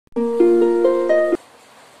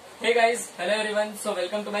Hey guys, hello everyone, so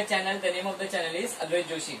welcome to my channel. The name of the channel is अद्वैत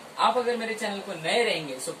जोशी। आप अगर मेरे channel को नए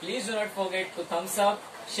रहेंगे so please do not forget to Thums up,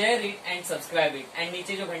 share it and subscribe it, and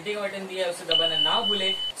नीचे जो घंटी का बटन दिया है उसे दबाना ना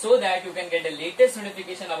भूले, so that you can get the latest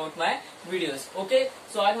notification about my videos. Okay,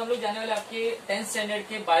 सो आज हम लोग जाने वाले आपके 10th स्टैंडर्ड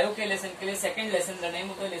के बायो के लेसन के लिए second lesson. The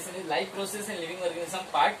name of the lesson is life process in living organism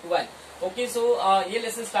part 1। Okay, सो ये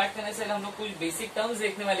लेसन स्टार्ट करने से हम लोग कुछ बेसिक टर्म्स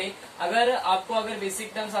देखने वाले। अगर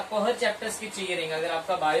बेसिक टर्म्स आपको हर चैप्टर्स की चाहिए रहेंगे, अगर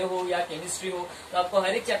आपका बायो हो या केमिस्ट्री हो, तो आपको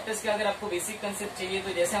हर एक चैप्टर्स के अगर आपको बेसिक कंसेप्ट चाहिए,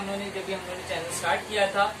 तो जैसे हम लोगों चैनल स्टार्ट किया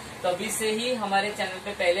था तभी से ही हमारे चैनल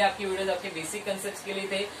पे पहले आपकी वीडियोस आपके बेसिक कंसेप्ट के लिए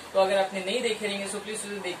थे। तो अगर आपने नहीं देखे रहेंगे सो प्लीज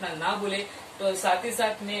उसे देखना ना भूले। तो साथ ही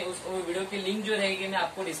साथ में उस वीडियो की लिंक जो रहेगी मैं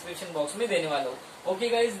आपको डिस्क्रिप्शन बॉक्स में देने वाला हूँ। ओके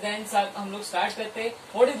गाइज, देन साथ हम लोग स्टार्ट करते हैं।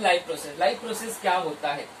 What is life process? Life process क्या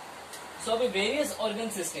होता है? सो अभी वेरियस ऑर्गन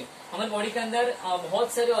सिस्टम, हमारे बॉडी के अंदर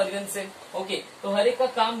बहुत सारे ऑर्गन्स है। ओके, तो हर एक का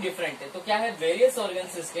काम डिफरेंट है। तो क्या है, various organ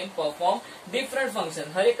system perform different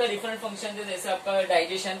function. हर एक का डिफरेंट फंक्शन है। जैसे आपका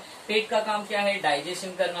डाइजेशन, पेट का काम क्या है,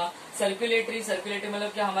 डाइजेशन करना। सर्कुलेटरी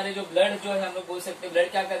मतलब क्या, हमारे जो ब्लड जो है हम लोग बोल सकते हैं,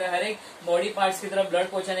 ब्लड क्या कर रहा है, हर एक बॉडी पार्ट्स की तरफ ब्लड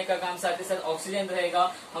पहुंचाने का काम। साथ ही साथ ऑक्सीजन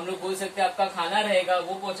रहेगा, हम लोग बोल सकते हैं आपका खाना रहेगा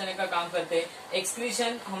वो पहुंचाने का काम करते हैं।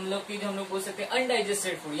 एक्सक्रीशन हम लोग बोल सकते हैं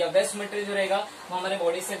अनडाइजेस्टेड फूड या वेस्ट मटेरियल जो रहेगा वो हमारे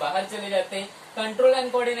बॉडी से बाहर चले जाते हैं। कंट्रोल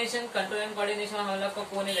एंड कोऑर्डिनेशन हम लोग का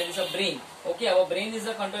कौन है, that is a brain. Okay, our brain is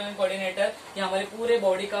the control and coordinator. ये हमारे पूरे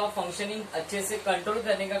बॉडी का फंक्शनिंग अच्छे से कंट्रोल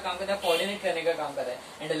करने का काम करता है, कोऑर्डिनेट करने का काम करता है।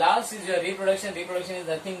 And last is your reproduction is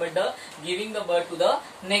nothing but the giving the birth to the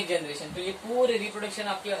next generation. तो ये पूरे रिप्रोडक्शन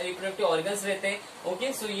आपके रिप्रोडक्टिव ऑर्गन्स रहते हैं।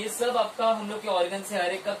 ओके, सो ये सब आपका हम लोग के ऑर्गन्स है,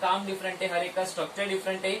 हर एक का काम डिफरेंट है, हर एक का स्ट्रक्चर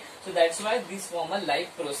डिफरेंट है। So that's why this form a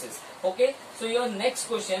life process. Okay, so your next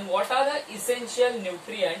question, what are the essential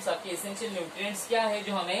nutrients? आपके इसेंशियल न्यूट्रिएंट्स क्या है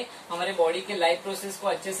जो हमें हमारे बॉडी के लाइफ प्रोसेस को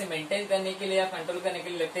अच्छे से मेंटेन करने के लिए या कंट्रोल करने के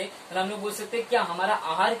लिए लगते हैं। और हम लोग बोल सकते हैं क्या हमारा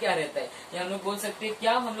आहार क्या रहता है, या हम लोग बोल सकते हैं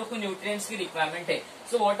क्या हम लोग को न्यूट्रिएंट्स की रिक्वायरमेंट है।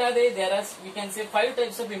 So what are they? There are, we can say, 5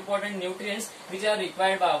 types of important nutrients which are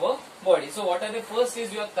required by our body. So what are the? First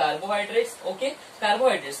is your carbohydrates. Okay,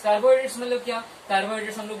 carbohydrates मतलब क्या?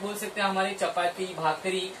 Carbohydrates हम लोग बोल सकते हैं हमारी चपाती,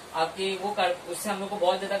 भाकरी, आपके वो उससे हम लोग को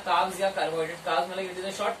बहुत ज्यादा कार्ब्स या कार्ब्स मतलब इट इज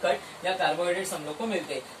अ शॉर्टकट या कार्बोहाइड्रेट्स हम लोग को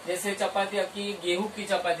मिलते हैं। जैसे चपाती आपकी गेहूं की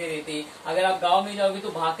चपाती रहती है, अगर आप गांव में जाओगे तो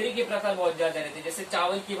भाकरी के प्रकार बहुत ज्यादा रहते हैं। जैसे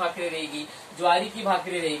चावल की भाकरी रहेगी, ज्वारी की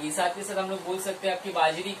भाकरी रहेगी, साथ ही साथ हम लोग बोल सकते हैं आपकी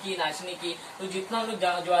बाजरी की, नाचने की। तो जितना हम लोग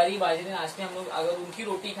ज्वारी, बाजरी, नाचने हम लोग अगर उनकी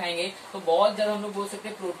रोटी खाएंगे तो बहुत ज्यादा हम लोग बोल सकते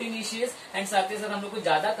हैं प्रोटीनिशियस, एंड साथ ही साथ हम लोग को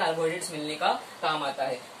ज्यादा कार्बोहाइड्रेट्स मिलने का काम आता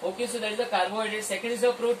है। Okay, so that is the carbohydrate. Second is the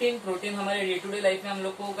protein हमारे डे टू डे लाइफ में हम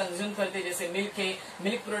लोग को कंज्यूम करते हैं। जैसे मिल्क है,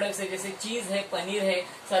 मिल्क प्रोडक्ट्स है, जैसे चीज है, पनीर है।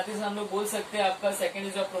 साथ ही साथ हम लोग बोल सकते हैं आपका सेकंड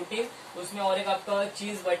इज द प्रोटीन, उसमें और एक आपका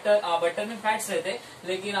चीज, बटर में फैट्स रहते हैं,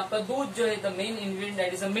 लेकिन आपका दूध जो है the main ingredient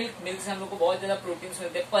that is a milk से हम लोग को बहुत ज्यादा प्रोटीन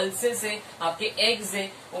मिलते हैं। पल्सेस है, आपके एग्स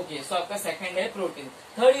है। ओके, सो आपका सेकंड है protein.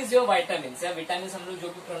 Third is your vitamin या विटामिन हम लोग जो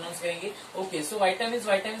भी प्रोनाउंस करेंगे। ओके, सो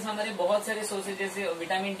विटामिन हमारे बहुत सारे सोर्सेज, जैसे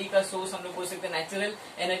विटामिन डी का सोर्स हम लोग बोल सकते हैं natural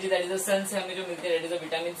energy that is the सन से हमें जो मिलती है, that is the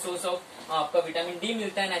vitamin source of आपका विटामिन डी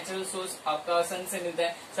मिलता है, नेचुरल सोर्स आपका सन से मिलता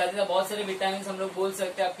है। साथ ही साथ बहुत सारे विटामिन हम लोग बोल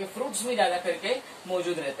सकते हैं आपके फ्रूट्स में ज्यादा करके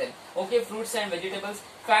मौजूद रहते हैं। Okay, fruits and vegetables.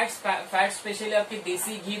 Fats specially आपके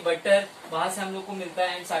देसी घी, बटर, वहां से हम लोग को मिलता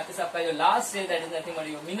है। एंड साथ ही साथ आपका जो लास्ट है that is nothing but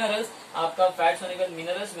your minerals. आपका फैट्स होने के बाद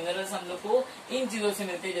मिनरल्स हम लोग को इन चीजों से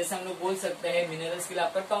मिलते हैं। जैसे हम लोग बोल सकते हैं मिनरल्स के लिए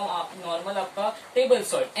आपका नॉर्मल आपका table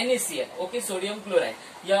salt NaCl, okay, sodium chloride,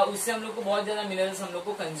 या उससे हम लोग को बहुत ज्यादा मिनरल्स हम लोग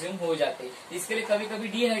को कंज्यूम हो जाते हैं। इसके लिए कभी कभी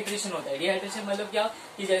डिहाइड्रेशन होता है। डिहाइड्रेशन मतलब क्या,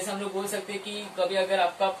 कि जैसे हम लोग बोल सकते हैं कि कभी अगर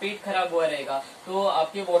आपका पेट खराब हुआ रहेगा तो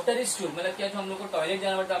आपके वाटर इज टू, मतलब क्या, जो हम लोग को टॉयलेट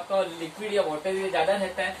जाना पड़ता है, आपका लिक्विड या वाटर ज्यादा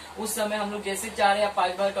रहता है, उस समय हम लोग जैसे 4 या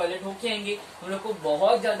 5 बार टॉयलेट होके आएंगे हम लोग को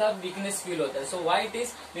बहुत ज्यादा वीकनेस फील होता है। So why it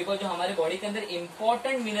is, because जो हमारे बॉडी के अंदर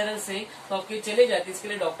इंपॉर्टेंट मिनरल्स है तो आपके चले जाते हैं। इसके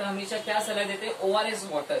लिए डॉक्टर हमेशा क्या सलाह देते हैं, ORS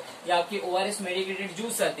वाटर या आपकी ORS मेडिकेटेड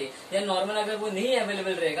जूस आते हैं, या नॉर्मल अगर वो नहीं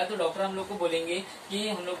अवेलेबल रहेगा तो डॉक्टर हम लोग को बोलेंगे कि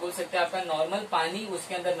हम लोग बोल सकते हैं आपका नॉर्मल पानी,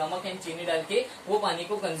 उसके अंदर नमक एंड चीनी डाल के वो पानी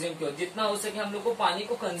को कंज्यूम करो। जितना हो सके हम लोग को पानी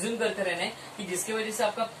को कंज्यूम करते रहना है, कि जिसकी वजह से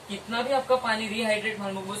आपका कितना भी आपका पानी रिहाइड्रेट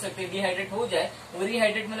हम लोग बोल सकते हैं डिहाइड्रेट हो जाए, वो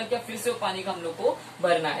रिहाइड्रेट मतलब क्या, फिर से वो पानी का हम लोग को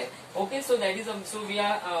भरना है। Okay, so that is, so we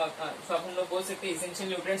are, हम लोग बोल सकते हैं इसेंशियल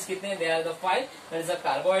न्यूट्रिएंट्स कितने, they are the 5, that is the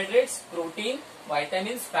carbohydrates, protein,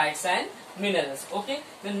 vitamins, fats and minerals. Okay,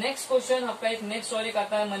 the next question आपका एक नेक्स्ट और एक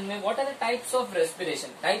आता है मन में, what are the types of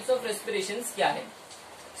respiration? Types of respiration क्या है?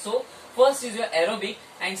 So first is your aerobic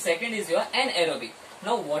and second is your anaerobic.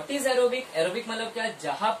 Now what is aerobic? Aerobic मतलब क्या,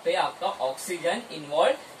 जहां पे आपका ऑक्सीजन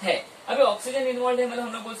इन्वॉल्व है। अभी ऑक्सीजन इन्वॉल्व है, मतलब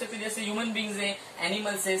हम लोग बोल सकते हैं जैसे ह्यूमन बींग्स है,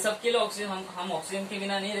 एनिमल्स है, सबके लिए ऑक्सीजन, हम ऑक्सीजन के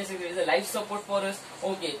बिना नहीं रह सकते, जैसे life support for us.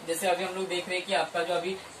 Okay, जैसे अभी हम लोग देख रहे हैं कि आपका जो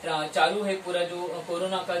अभी चालू है पूरा जो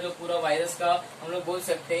कोरोना का जो पूरा वायरस का हम लोग बोल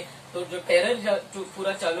सकते हैं, तो जो टेरर जो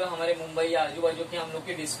पूरा चालू है हमारे मुंबई या आजू बाजू के हम लोग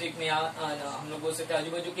के डिस्ट्रिक्ट में या हम लोग बोल सकते हैं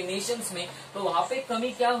आजू बाजू के नेशंस में, तो वहां पे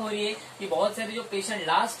कमी क्या हो रही है कि बहुत सारे जो पेशेंट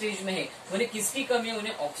लास्ट स्टेज में है, उन्हें किसकी कमी है,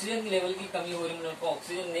 उन्हें ऑक्सीजन लेवल की कमी हो रही है, उनको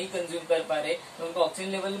ऑक्सीजन नहीं कंज्यूम कर पा रहे, तो उनको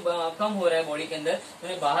ऑक्सीजन लेवल कम हो रहा है बॉडी के अंदर,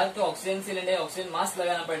 उन्हें बाहर के ऑक्सीजन सिलेंडर ऑक्सीजन मास्क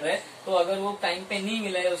लगाना पड़ रहा है। तो अगर वो टाइम पे नहीं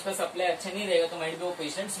मिला है, उसका सप्लाई अच्छा नहीं रहेगा, तो माइट भी वो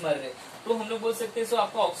पेशेंट्स मर रहे। तो हम लोग बोल सकते हैं सो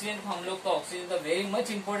आपका ऑक्सीजन, हम लोग का oxygen the very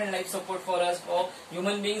much important life support for us, for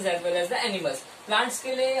human beings as well as the animals. Plants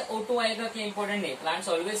के लिए O2 आएगा कि इंपॉर्टेंट नहीं, plants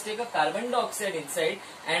always take a carbon dioxide inside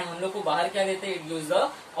and हम लोग को बाहर क्या देते हैं, इट यूज द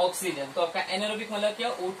ऑक्सीजन। तो आपका एनारोबिक मतलब क्या,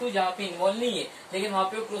 O2 जहाँ पे इन्वॉल्व नहीं है, लेकिन वहां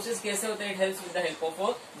पे प्रोसेस कैसे होता है, it helps with the help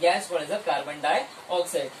of gas called as carbon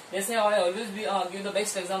dioxide. जैसे I always give the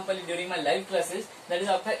best example during my live classes, that is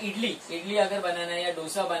आपका इडली अगर बनाना है या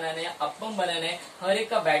डोसा बनाना है या अप्पम बनाना है, हर एक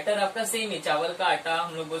का बैटर आपका सेम है, चावल का आटा,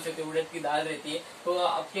 हम लोग बोल सकते हैं उड़द की दाल रहती है, तो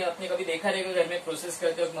आपने कभी देखा रहेगा घर में प्रोसेस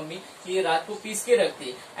करते वक्त मम्मी कि रात को पीस के रखती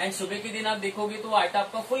है एंड सुबह के दिन आप देखोगे तो आटा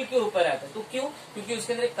आपका फुल के ऊपर आता है। तो क्यों, क्योंकि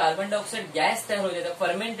उसके अंदर कार्बन डाइऑक्साइड गैस तैयार हो जाता है,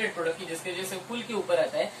 फर्मेंटेड प्रोडक्ट की, जिसके वजह से फुल के ऊपर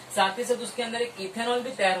आता है, साथ ही साथ उसके अंदर एक इथेनॉल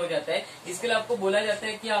भी तैयार हो जाता है। इसके लिए आपको बोला जाता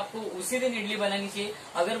है कि आपको उसी दिन इडली बनानी चाहिए,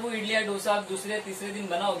 अगर वो इडली या डोसा आप दूसरे या तीसरे दिन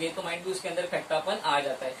बनाओगे तो माइट भी उसके अंदर खट्टापन आ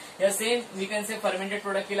जाता है। या same we can say fermented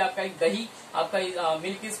product के लिए आपका एक दही, आपका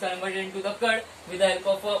milk is converted into the curd with the help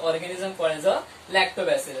of organism called as a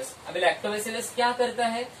lactobacillus. अभी लैक्टोबैसिलस क्या करता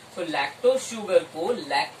है, तो लैक्टोज शुगर को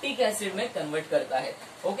लैक्टिक एसिड में कन्वर्ट करता है।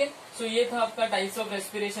 ओके, सो ये था आपका टाइप्स ऑफ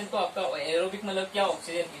रेस्पिरेशन। तो आपका एरोबिक मतलब क्या,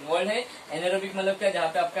 ऑक्सीजन इन्वॉल्व है, एनारोबिक मतलब क्या, जहाँ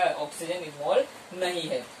पे आपका ऑक्सीजन इन्वॉल्व नहीं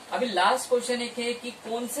है। अभी लास्ट क्वेश्चन एक है कि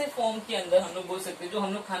कौन से फॉर्म के अंदर हम लोग बोल सकते हैं, जो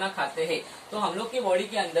हम लोग खाना खाते हैं तो हम लोग की बॉडी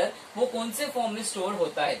के अंदर वो कौन से फॉर्म में स्टोर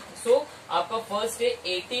होता है। सो आपका फर्स्ट है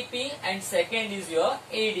ATP and second is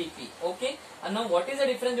your ADP. Okay, now what is the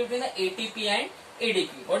difference between the ATP and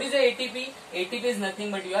ADP? What is the ATP? ATP is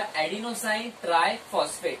nothing but your adenosine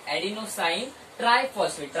triphosphate. Adenosine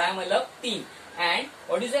triphosphate. Tri मतलब 3. And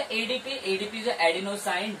what is the ADP? ADP is the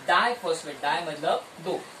adenosine diphosphate. Di मतलब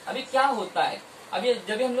 2. अभी क्या होता है, अभी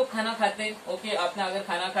जब भी हम लोग खाना खाते हैं, ओके, आपने अगर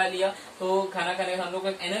खाना खा लिया तो खाना खाने में हम लोग को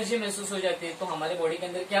एक एनर्जी महसूस हो जाती है, तो हमारे बॉडी के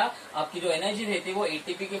अंदर क्या, आपकी जो एनर्जी रहती है वो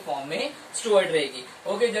एटीपी के फॉर्म में स्टोर्ड रहेगी।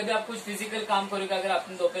 ओके, जब भी आप कुछ फिजिकल काम करोगे, अगर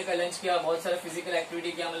आपने दोपहर का लंच किया, बहुत सारा फिजिकल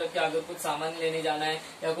एक्टिविटी किया, मतलब क्या, अगर कुछ सामान लेने जाना है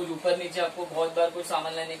या कुछ ऊपर नीचे आपको बहुत बार कुछ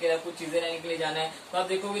सामान लेने के लिए, कुछ चीजें लेने के लिए जाना है, तो आप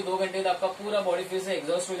देखोगे 2 घंटे आपका पूरा बॉडी फिर से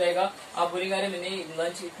एग्जॉस्ट हो जाएगा। आप बोलेंगे अरे मैंने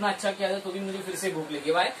लंच इतना अच्छा किया था तो भी मुझे फिर से भूख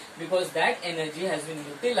लगी। Y? Because that energy has been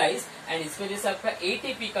utilise and इसकी वजह से आपका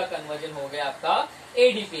एटीपी का कन्वर्जन हो गया आपका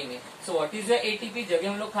एडीपी में। So what is the ATP? जब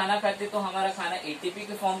हम लोग खाना खाते हैं तो हमारा खाना एटीपी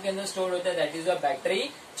के फॉर्म के अंदर स्टोर होता है, that is the battery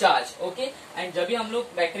charge. Okay, and जब भी हम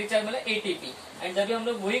लोग बैटरी चार्ज मतलब एटीपी, एंड जब भी हम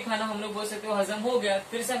लोग वही खाना हम लोग बोल सकते हो हजम हो गया,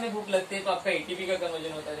 फिर से हमें भूख लगती है तो आपका एटीपी का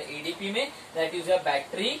कन्वर्जन होता है एडीपी में, that is the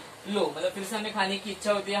battery low, मतलब फिर से हमें खाने की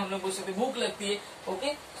इच्छा होती है, हम लोग बोल सकते हैं भूख लगती है। ओके,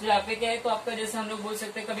 तो यहाँ पे क्या है, तो आपका जैसे हम लोग बोल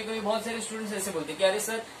सकते हैं, कभी कभी बहुत सारे स्टूडेंट्स ऐसे बोलते हैं कि अरे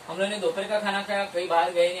सर हम लोगों ने दोपहर का खाना खाया, कहीं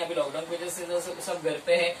बाहर गए नहीं, अभी लॉकडाउन की वजह से सब घर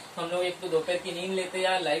पे है, हम लोग एक तो दोपहर की नींद लेते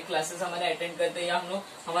या लाइव क्लासेस हमारे अटेंड करते या हम लोग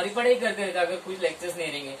हमारी पढ़ाई करते रहते अगर कुछ लेक्चर्स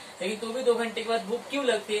नहीं रहेंगे, लेकिन तो भी 2 घंटे के बाद भूख क्यों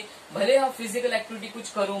लगती है? भले आप फिजिकल एक्टिविटी कुछ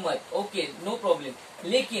करो मत, ओके, नो प्रॉब्लम,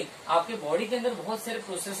 लेकिन आपके बॉडी के अंदर बहुत सारे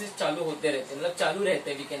प्रोसेसेस चालू होते रहते हैं, मतलब चालू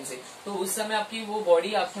रहते हैं वीकेंड से, तो उस समय आपकी वो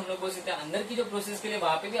बॉडी आपके हम लोग बोल सकते हैं अंदर की जो प्रोसेस के लिए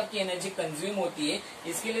वहां पे भी आपकी एनर्जी कंज्यूम होती है,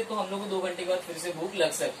 इसके लिए तो हम लोग को 2 घंटे के बाद फिर से भूख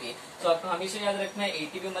लग सकती है। तो आपको हमेशा याद रखना है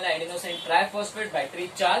एटीपी मतलब adenosine triphosphate battery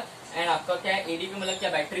charge, and आपका क्या है एडीपी मतलब क्या,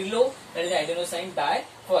 battery low, that is adenosine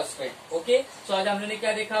diphosphate. Okay, सो आज हम लोगों ने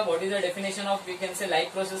क्या देखा, what is the definition of, we can say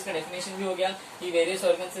life process का डेफिनेशन भी हो गया कि various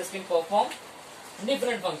organ system perform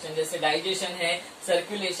different function, जैसे डाइजेशन है,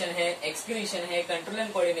 सर्कुलेशन है, एक्सक्रीशन है, control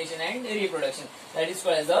and coordination and reproduction, that is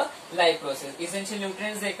called as a life process. Essential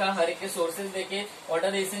nutrients देखा, हर एक के सोर्सेज देखे, what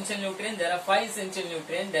are the essential nutrients, there are 5 essential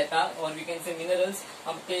nutrients that are, और we can say minerals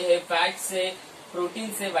आपके है, fats से,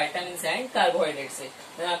 protein से, vitamin से एंड कार्बोहाइड्रेट से।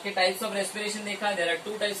 देन आपके टाइप्स ऑफ रेस्पिरेशन देखा, there are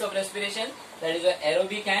 2 types of respiration, that is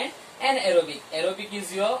aerobic and anaerobic. Aerobic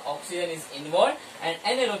is your oxygen is involved and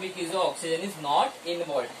anaerobic is your oxygen is not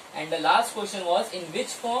involved. And the last question was in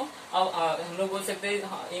which form हम लोग बोल सकते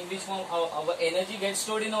हैं in which form our energy gets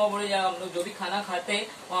stored in our body, या हम लोग जो भी खाना खाते हैं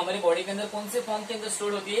वो हमारे बॉडी के अंदर कौन से फॉर्म के अंदर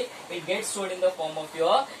स्टोर होती है, it gets stored in the form of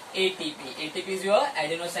your ATP. ATP is your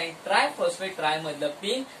adenosine triphosphate, tri मतलब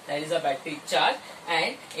 3, that is a battery charge,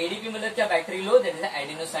 and ADP मतलब क्या, battery low, that is a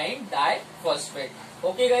adenosine diphosphate.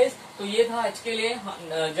 Okay guys, तो ये था आज के लिए,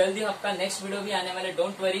 जल्दी आपका नेक्स्ट वीडियो भी आने वाला है,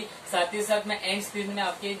 डोंट वरी। साथ ही साथ मैं एंड स्क्रीन में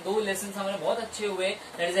आपके 2 लेसन हमारे बहुत अच्छे हुए,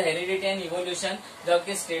 that is heredity and evolution, जो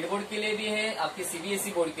आपके स्टेट बोर्ड के लिए भी है, आपके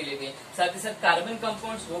सीबीएसई बोर्ड के लिए भी है। साथ ही साथ कार्बन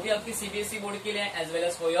कंपाउंड्स, वो भी आपके सीबीएसई बोर्ड के लिए है, as well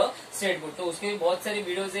as for your state board. तो उसके भी बहुत सारे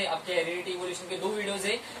वीडियोज है, आपके हेरिडिटी इवोल्यूशन के 2 वीडियोज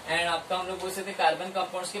है, एंड आपका हम लोग बोल सकते कार्बन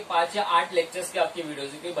कंपाउंड्स के 5 या 8 लेक्चर्स के आपकी वीडियोज,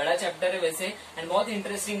 क्योंकि बड़ा चैप्टर है वैसे एंड बहुत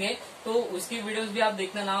इंटरेस्टिंग है। तो उसकी वीडियोस भी आप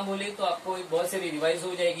देखना ना भूले, तो आपको बहुत सारी रिवाइज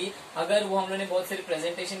हो जाएगी। अगर वो हम लोगों ने बहुत सारी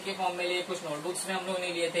प्रेजेंटेशन के फॉर्म में लिए, कुछ नोटबुक्स में हम लोगों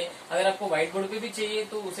ने लिए थे, अगर आपको व्हाइट बोर्ड पे भी चाहिए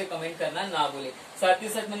तो उसे कमेंट करना ना भूले। साथ ही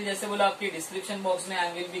साथ मैंने जैसे बोला आपके डिस्क्रिप्शन बॉक्स में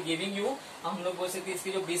I will be giving you, हम लोग बोल सकते हैं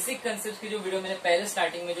इसकी जो बेसिक कंसेप्ट की जो वीडियो मैंने पहले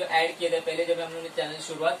स्टार्टिंग में जो ऐड किए थे, पहले जब हम लोगों ने चैनल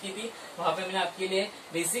शुरुआत की थी, वहां पे मैंने आपके लिए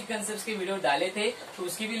बेसिक कंसेप्ट की वीडियो डाले थे, तो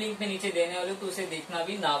उसकी भी लिंक मैं नीचे देने वाले, तो उसे देखना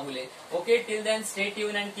भी ना भूले। Okay, till then stay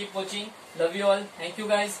tune and keep watching. Love you all, thank you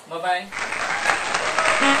guys, bye bye.